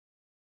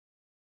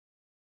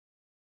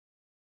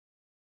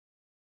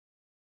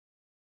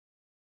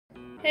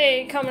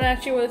Hey, coming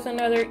at you with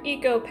another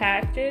eco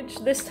package.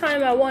 This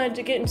time I wanted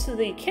to get into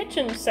the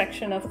kitchen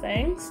section of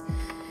things.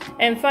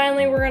 And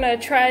finally we're gonna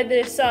try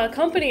this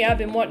company I've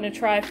been wanting to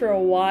try for a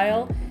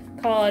while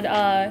called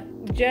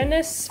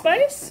Gneiss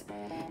Spice.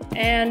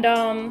 And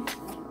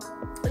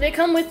they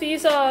come with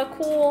these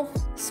cool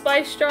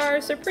spice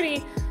jars. They're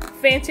pretty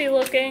fancy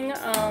looking.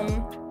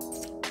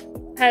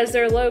 Has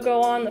their logo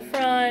on the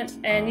front,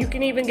 and you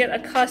can even get a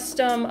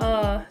custom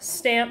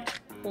stamped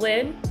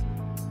lid,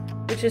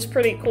 which is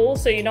pretty cool,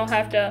 so you don't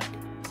have to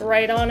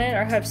write on it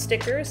or have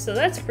stickers, so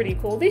that's pretty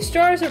cool. These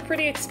jars are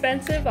pretty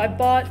expensive. I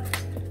bought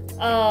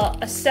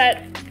a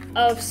set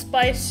of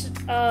spice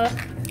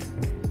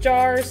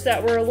jars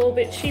that were a little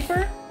bit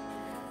cheaper.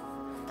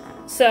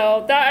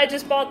 So I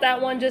just bought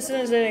that one just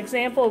as an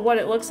example of what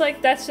it looks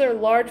like. That's their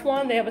large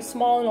one. They have a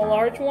small and a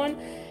large one.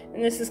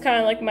 And this is kind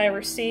of like my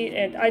receipt.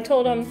 And I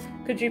told them,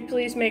 could you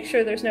please make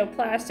sure there's no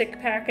plastic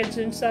package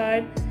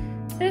inside?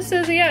 And it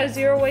says, yeah,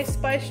 zero waste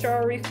spice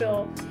jar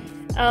refill.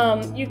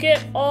 You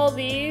get all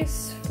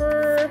these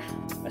for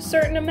a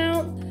certain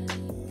amount.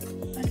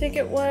 I think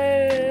it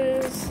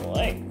was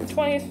like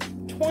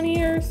 $20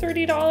 or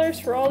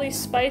 $30 for all these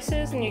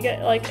spices, and you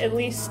get like at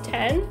least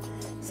 10.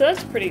 So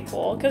that's pretty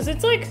cool, because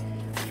it's like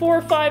 $4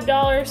 or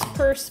 $5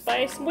 per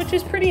spice, which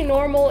is pretty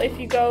normal if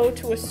you go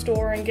to a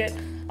store and get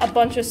a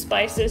bunch of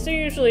spices. They're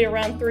usually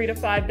around $3 to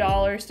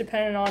 $5,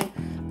 depending on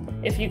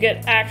if you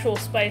get actual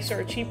spice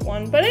or a cheap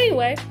one. But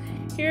anyway,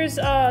 here's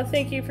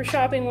thank you for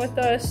shopping with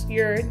us.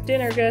 Your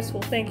dinner guests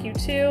will thank you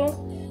too.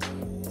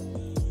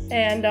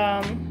 And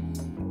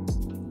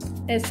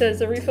it says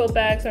the refill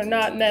bags are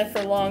not meant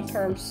for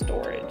long-term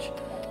storage.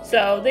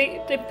 So they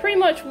pretty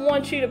much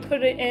want you to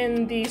put it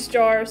in these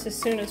jars as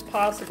soon as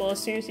possible, as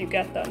soon as you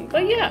get them.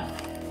 But yeah,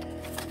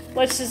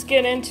 let's just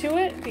get into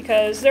it,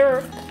 because they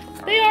are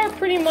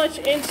pretty much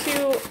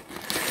into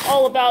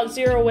all about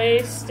zero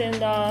waste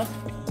and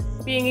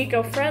being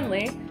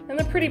eco-friendly, and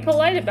they're pretty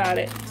polite about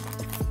it.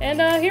 And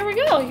here we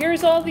go.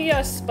 Here's all the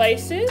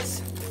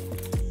spices.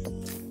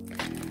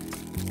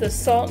 The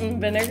salt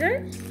and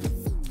vinegar.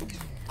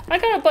 I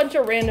got a bunch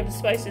of random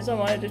spices I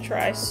wanted to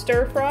try.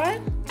 Stir fry.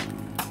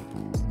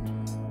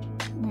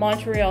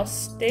 Montreal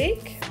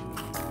steak.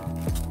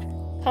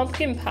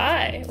 Pumpkin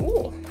pie.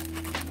 Ooh.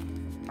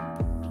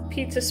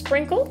 Pizza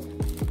sprinkle.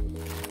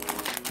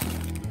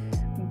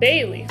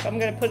 Bay leaf. I'm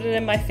gonna put it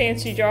in my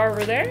fancy jar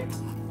over there.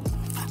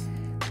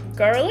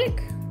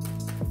 Garlic.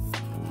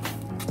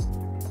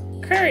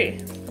 Curry.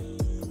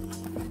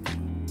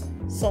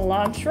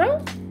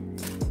 Cilantro.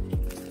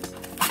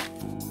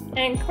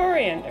 And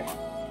coriander.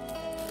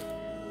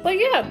 But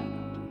yeah,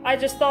 I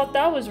just thought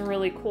that was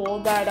really cool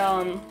that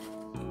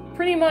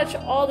pretty much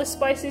all the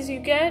spices you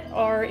get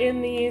are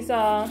in these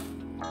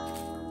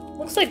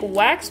looks like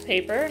wax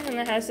paper, and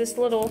it has this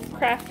little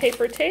craft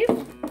paper tape.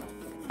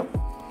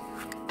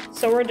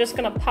 So we're just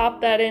gonna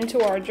pop that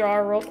into our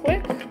jar real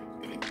quick.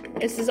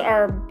 This is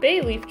our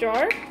bay leaf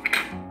jar.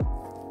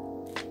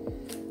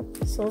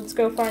 So let's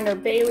go find our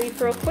bay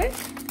leaf real quick.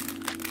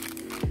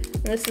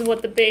 And this is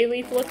what the bay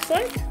leaf looks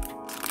like.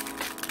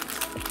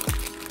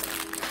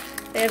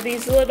 They have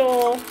these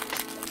little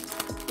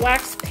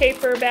wax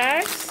paper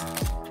bags.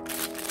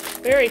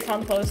 Very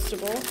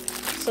compostable.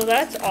 So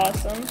that's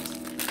awesome.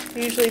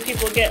 Usually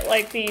people get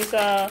like these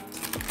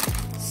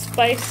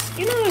spice,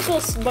 you know those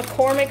little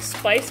McCormick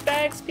spice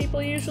bags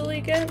people usually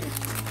get?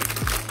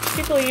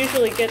 People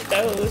usually get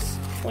those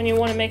when you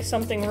want to make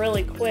something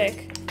really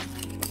quick.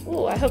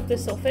 Ooh, I hope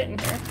this will fit in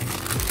here.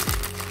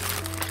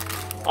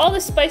 All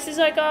the spices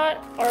I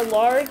got are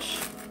large.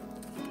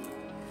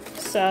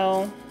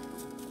 So,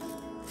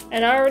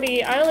 and I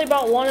only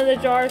bought one of the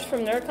jars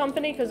from their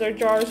company because their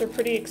jars are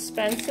pretty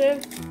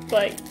expensive.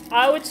 But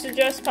I would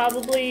suggest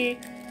probably,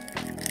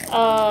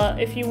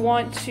 if you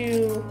want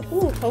to,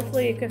 ooh,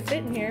 hopefully it could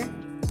fit in here.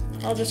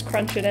 I'll just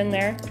crunch it in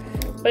there.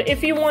 But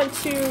if you want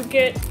to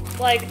get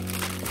like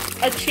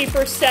a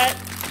cheaper set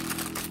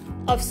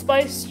of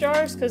spice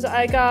jars, because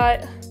I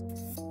got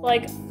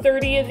like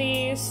 30 of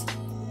these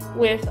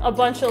with a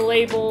bunch of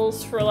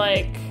labels for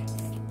like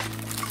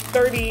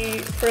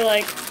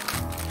I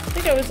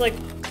think it was like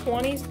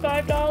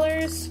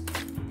 $25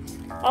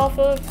 off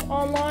of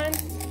online.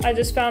 I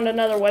just found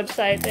another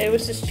website. It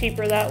was just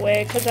cheaper that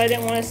way because I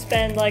didn't want to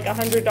spend like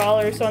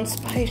 $100 on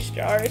spice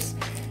jars,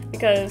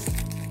 because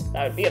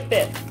that would be a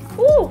bit.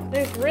 Ooh,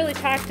 they're really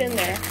packed in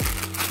there.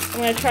 I'm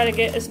going to try to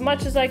get as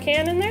much as I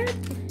can in there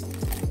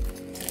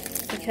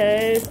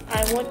because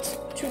I want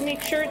to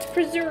make sure it's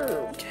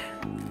preserved.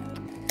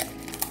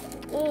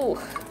 Ooh,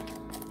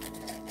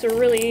 it's a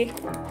really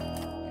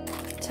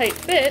tight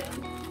fit.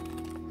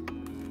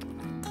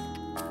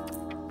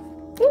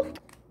 Ooh,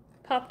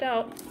 popped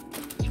out.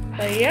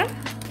 But yeah,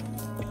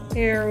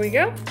 here we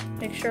go.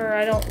 Make sure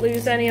I don't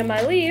lose any of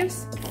my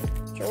leaves,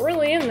 which are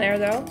really in there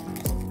though.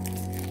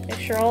 Make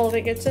sure all of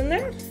it gets in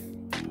there.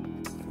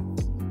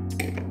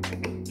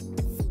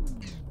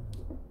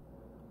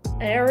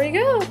 There we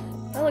go.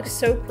 That looks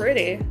so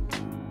pretty.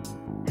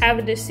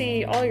 Having to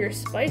see all your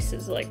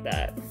spices like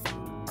that.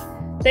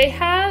 They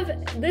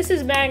have, this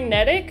is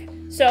magnetic,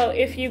 So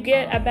if you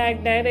get a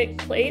magnetic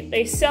plate,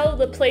 they sell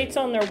the plates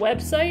on their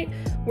website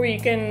where you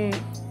can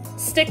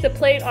stick the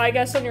plate, I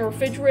guess, on your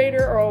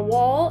refrigerator or a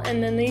wall,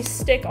 and then these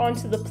stick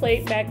onto the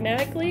plate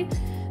magnetically.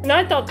 And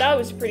I thought that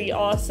was pretty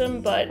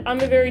awesome, but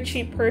I'm a very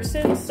cheap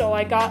person, so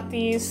I got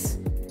these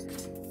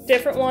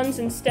different ones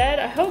instead.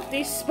 I hope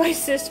these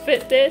spices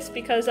fit this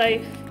because I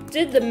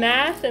did the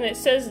math and it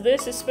says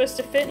this is supposed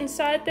to fit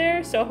inside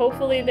there, so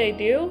hopefully they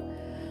do.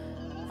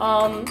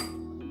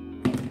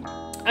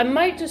 I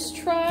might just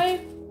try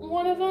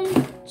one of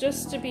them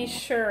just to be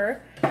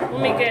sure.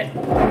 Let me get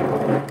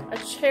a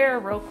chair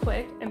real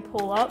quick and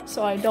pull up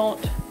so I don't,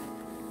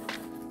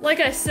 like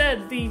I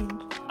said,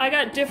 I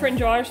got different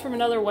jars from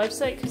another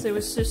website because it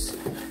was just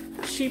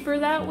cheaper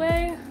that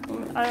way.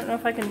 I don't know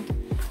if I can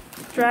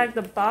drag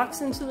the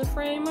box into the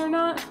frame or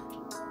not,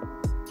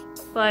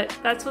 but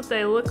that's what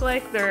they look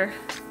like. They're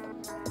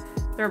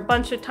a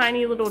bunch of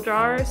tiny little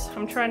jars.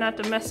 I'm trying not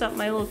to mess up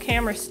my little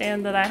camera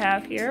stand that I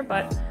have here,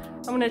 but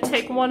I'm gonna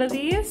take one of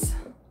these.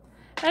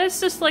 And it's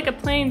just like a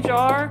plain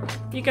jar.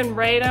 You can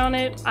write on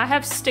it. I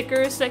have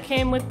stickers that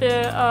came with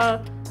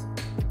the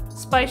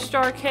spice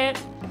jar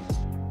kit.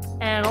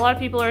 And a lot of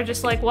people are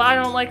just like, well, I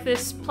don't like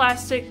this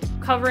plastic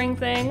covering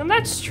thing. And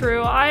that's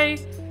true. I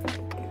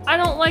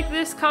don't like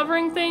this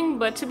covering thing,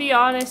 but to be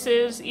honest, it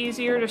is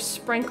easier to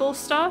sprinkle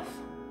stuff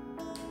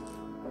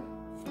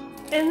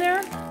in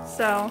there.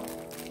 So,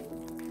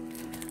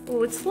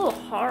 ooh, it's a little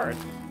hard.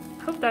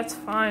 I hope that's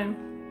fine.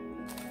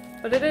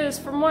 But it is,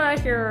 from what I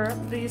hear,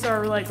 these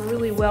are like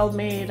really well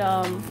made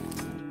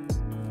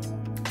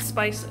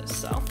spices,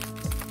 so.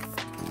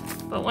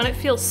 But when it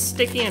feels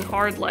sticky and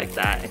hard like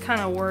that, it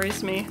kind of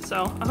worries me.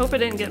 So I hope it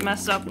didn't get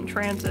messed up in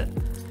transit.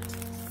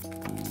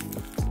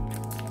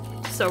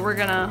 So we're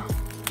gonna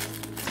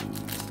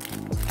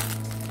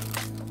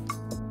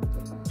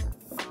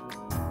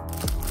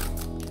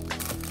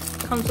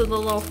comes with a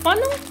little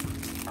funnel.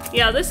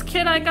 Yeah, this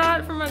kit I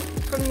got from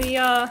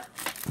the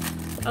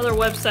other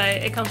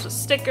website. It comes with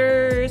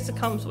stickers, it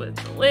comes with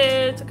the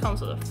lids, it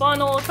comes with a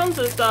funnel, it comes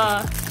with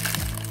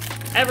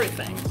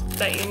everything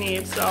that you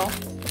need, so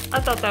I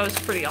thought that was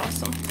pretty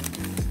awesome.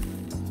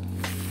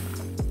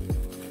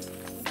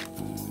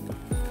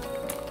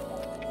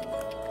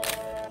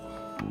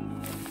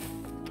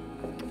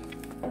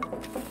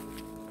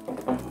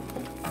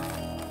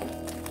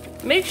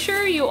 Make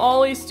sure you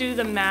always do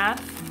the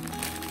math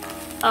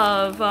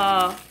of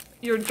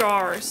your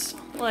jars.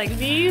 Like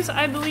these,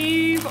 I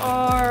believe,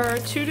 are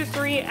 2 to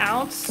 3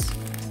 ounce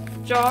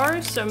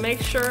jars, so make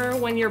sure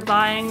when you're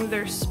buying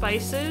their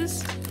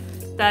spices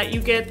that you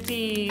get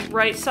the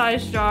right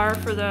size jar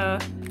for their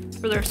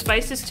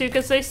spices too,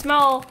 because they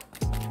smell,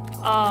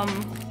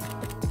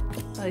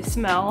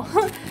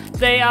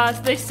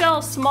 they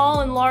sell small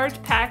and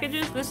large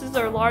packages. This is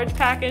their large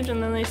package,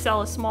 and then they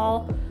sell a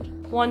small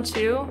one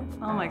too.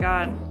 Oh my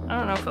god, I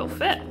don't know if it'll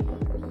fit.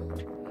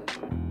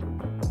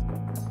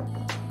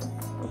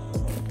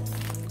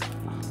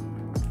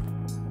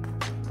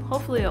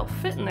 Hopefully it'll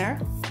fit in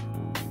there.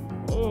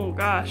 Oh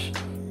gosh.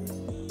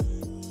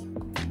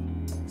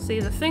 See,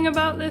 the thing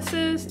about this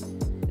is,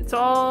 it's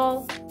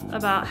all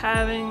about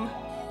having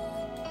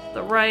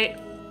the right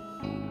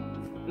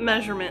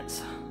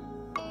measurements.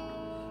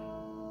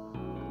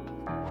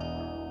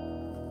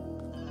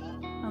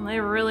 And they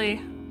really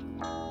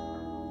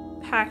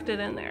packed it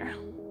in there.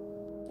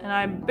 And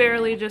I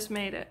barely just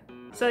made it.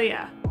 So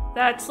yeah,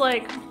 that's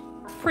like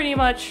pretty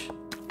much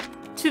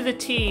to the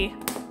T.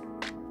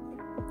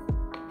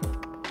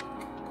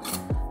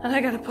 And I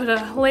gotta put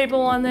a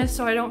label on this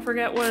so I don't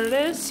forget what it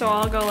is. So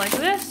I'll go like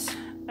this,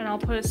 and I'll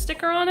put a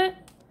sticker on it.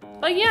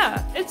 But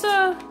yeah, it's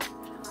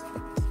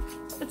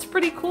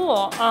pretty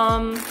cool.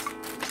 I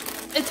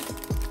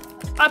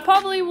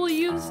probably will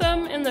use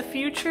them in the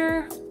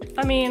future.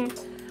 I mean,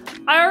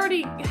 I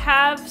already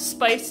have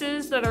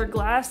spices that are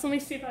glass. Let me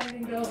see if I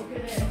can go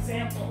get an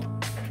example.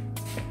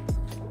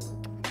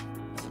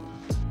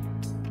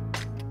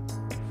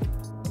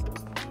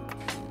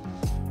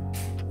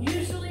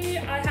 Usually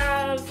I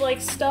have like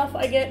stuff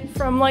I get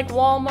from like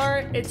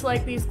Walmart. It's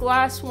like these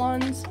glass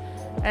ones.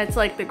 It's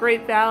like the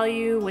Great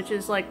Value, which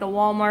is like the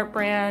Walmart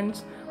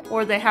brand.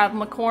 Or they have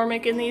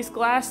McCormick in these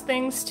glass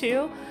things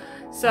too.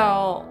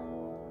 So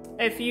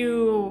if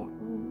you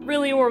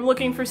really were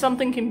looking for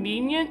something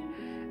convenient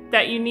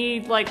that you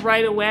need like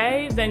right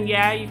away, then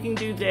yeah, you can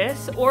do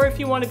this. Or if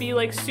you want to be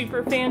like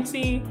super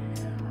fancy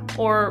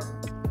or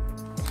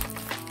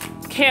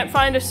can't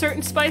find a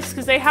certain spice,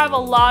 because they have a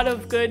lot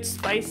of good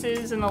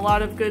spices and a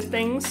lot of good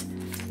things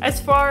as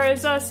far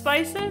as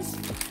spices.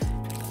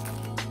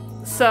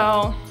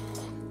 So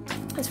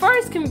as far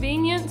as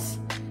convenience,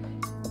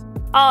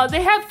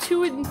 they have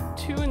 2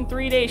 and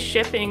 3 day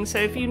shipping, so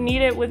if you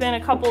need it within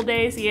a couple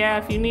days, yeah.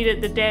 If you need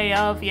it the day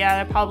of,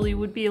 yeah, that probably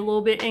would be a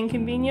little bit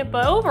inconvenient.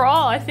 But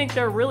overall, I think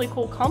they're a really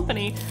cool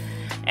company.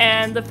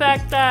 And the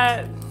fact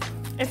that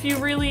if you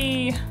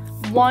really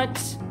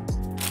want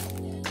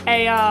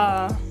a,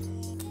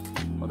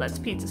 well, that's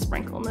pizza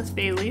sprinkle and that's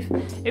bay leaf.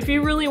 If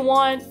you really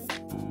want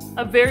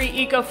a very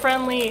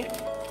eco-friendly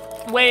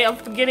way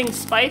of getting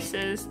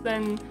spices,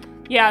 then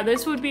yeah,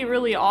 this would be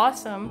really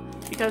awesome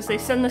because they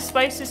send the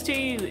spices to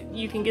you.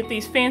 You can get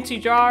these fancy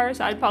jars.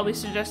 I'd probably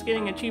suggest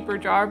getting a cheaper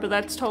jar, but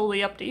that's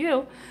totally up to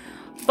you.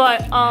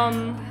 But,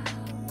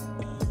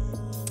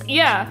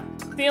 yeah,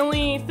 the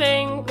only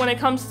thing when it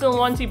comes to the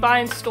ones you buy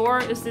in store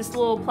is this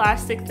little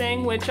plastic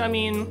thing, which, I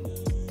mean,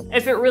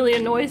 if it really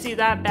annoys you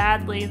that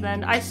badly,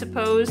 then I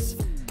suppose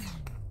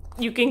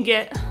you can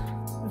get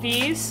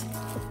these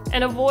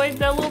and avoid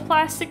the little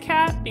plastic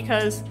cap,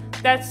 because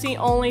that's the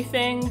only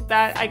thing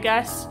that I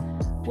guess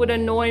would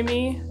annoy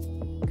me,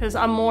 because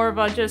I'm more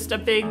of just a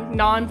big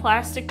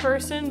non-plastic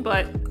person,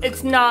 but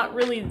it's not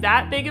really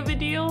that big of a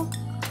deal.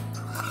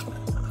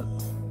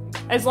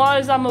 As long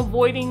as I'm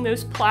avoiding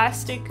those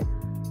plastic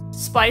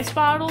spice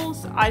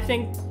bottles, I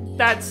think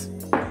that's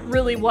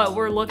really what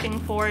we're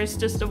looking for, is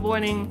just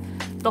avoiding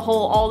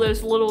all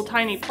those little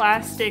tiny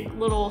plastic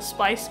little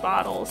spice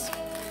bottles.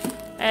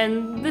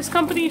 And this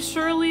company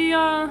surely,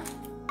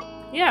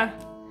 yeah,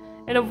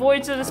 it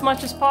avoids it as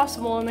much as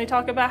possible, and they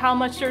talk about how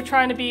much they're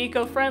trying to be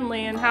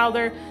eco-friendly and how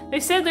they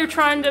said they're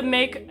trying to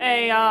make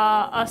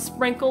a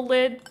sprinkle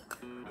lid,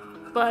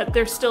 but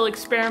they're still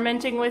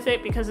experimenting with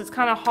it because it's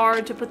kind of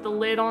hard to put the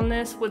lid on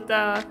this with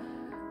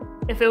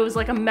if it was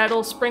like a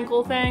metal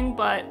sprinkle thing.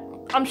 But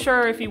I'm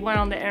sure if you went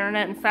on the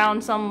internet and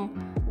found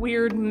some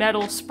weird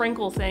metal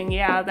sprinkle thing,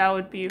 yeah, that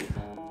would be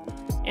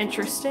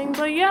interesting.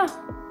 But yeah,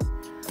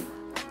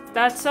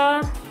 that's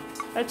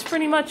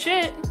pretty much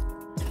it.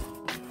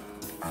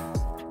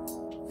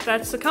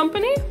 That's the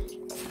company,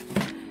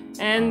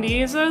 and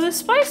these are the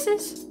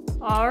spices.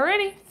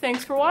 Alrighty,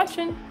 thanks for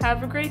watching.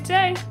 Have a great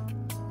day.